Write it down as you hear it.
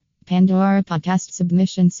Pandora podcast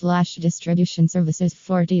submission slash distribution services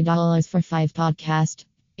 $40 for 5 podcast.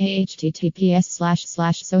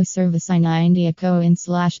 https so service India coin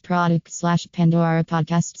 /product Pandora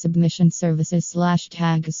podcast submission services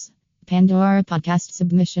 /tags Pandora podcast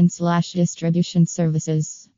submission /distribution services.